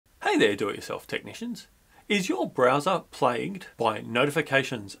Hey there, do-it-yourself technicians. Is your browser plagued by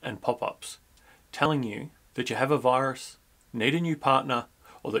notifications and pop-ups telling you that you have a virus, need a new partner,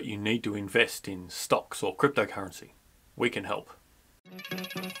 or that you need to invest in stocks or cryptocurrency? We can help.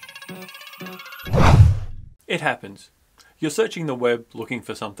 It happens. You're searching the web looking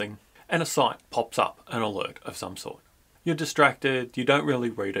for something, and a site pops up an alert of some sort. You're distracted, you don't really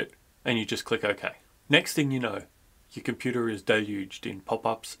read it, and you just click OK. Next thing you know, your computer is deluged in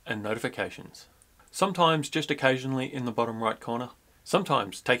pop-ups and notifications. Sometimes just occasionally in the bottom right corner.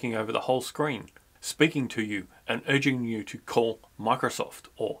 Sometimes taking over the whole screen, speaking to you and urging you to call Microsoft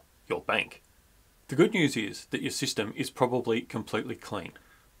or your bank. The good news is that your system is probably completely clean.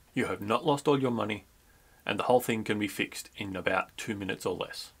 You have not lost all your money, and the whole thing can be fixed in about 2 minutes or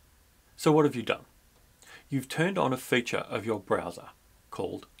less. So what have you done? You've turned on a feature of your browser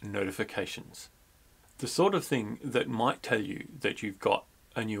called notifications. The sort of thing that might tell you that you've got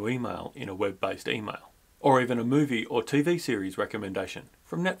a new email in a web-based email, or even a movie or TV series recommendation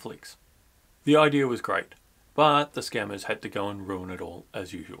from Netflix. The idea was great, but the scammers had to go and ruin it all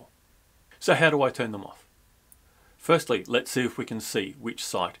as usual. So how do I turn them off? Firstly, let's see if we can see which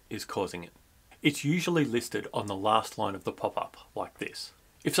site is causing it. It's usually listed on the last line of the pop-up, like this.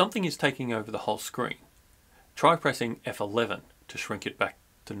 If something is taking over the whole screen, try pressing F11 to shrink it back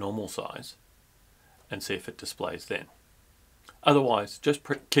to normal size, and see if it displays then. Otherwise, just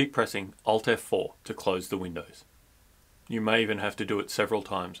keep pressing Alt F4 to close the windows. You may even have to do it several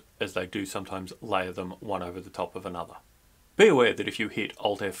times, as they do sometimes layer them one over the top of another. Be aware that if you hit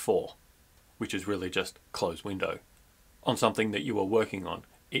Alt F4, which is really just close window, on something that you are working on,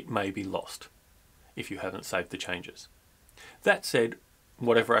 it may be lost if you haven't saved the changes. That said,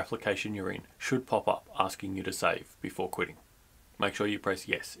 whatever application you're in should pop up asking you to save before quitting. Make sure you press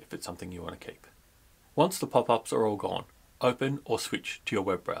yes if it's something you want to keep. Once the pop-ups are all gone, open or switch to your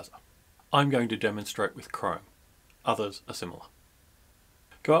web browser. I'm going to demonstrate with Chrome. Others are similar.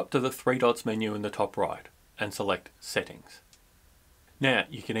 Go up to the three dots menu in the top right and select Settings. Now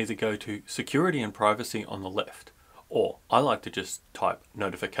you can either go to Security and Privacy on the left, or I like to just type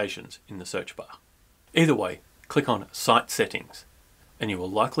Notifications in the search bar. Either way, click on Site Settings and you will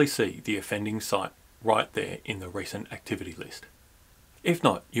likely see the offending site right there in the recent activity list. If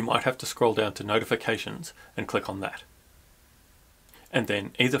not, you might have to scroll down to Notifications and click on that. And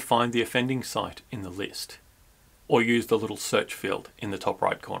then either find the offending site in the list, or use the little search field in the top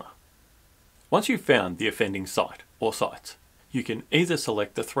right corner. Once you've found the offending site or sites, you can either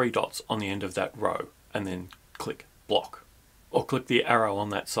select the three dots on the end of that row and then click Block, or click the arrow on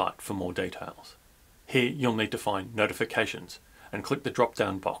that site for more details. Here you'll need to find Notifications and click the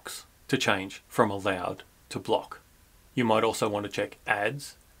drop-down box to change from Allowed to Block. You might also want to check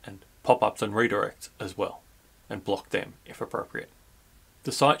ads and pop-ups and redirects as well, and block them if appropriate.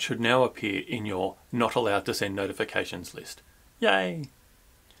 The site should now appear in your Not Allowed to Send Notifications list. Yay!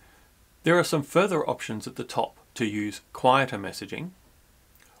 There are some further options at the top to use quieter messaging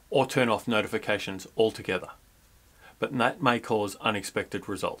or turn off notifications altogether, but that may cause unexpected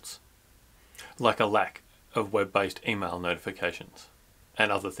results, like a lack of web-based email notifications and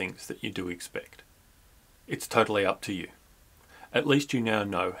other things that you do expect. It's totally up to you. At least you now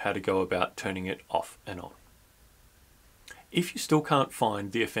know how to go about turning it off and on. If you still can't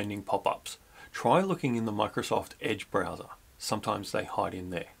find the offending pop-ups, try looking in the Microsoft Edge browser. Sometimes they hide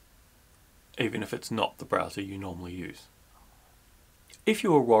in there, even if it's not the browser you normally use. If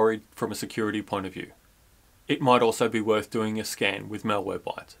you are worried from a security point of view, it might also be worth doing a scan with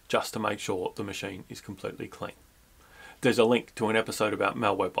Malwarebytes just to make sure the machine is completely clean. There's a link to an episode about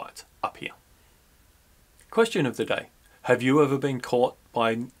Malwarebytes up here. Question of the day. Have you ever been caught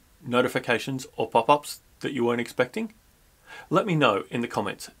by notifications or pop-ups that you weren't expecting? Let me know in the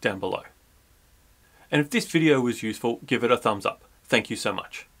comments down below. And if this video was useful, give it a thumbs up. Thank you so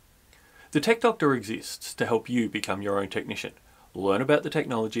much. The Tech Doctor exists to help you become your own technician. Learn about the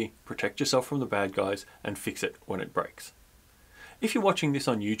technology, protect yourself from the bad guys, and fix it when it breaks. If you're watching this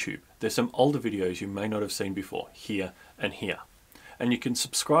on YouTube, there's some older videos you may not have seen before, here and here. And you can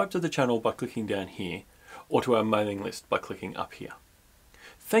subscribe to the channel by clicking down here, or to our mailing list by clicking up here.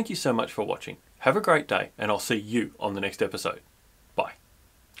 Thank you so much for watching. Have a great day, and I'll see you on the next episode.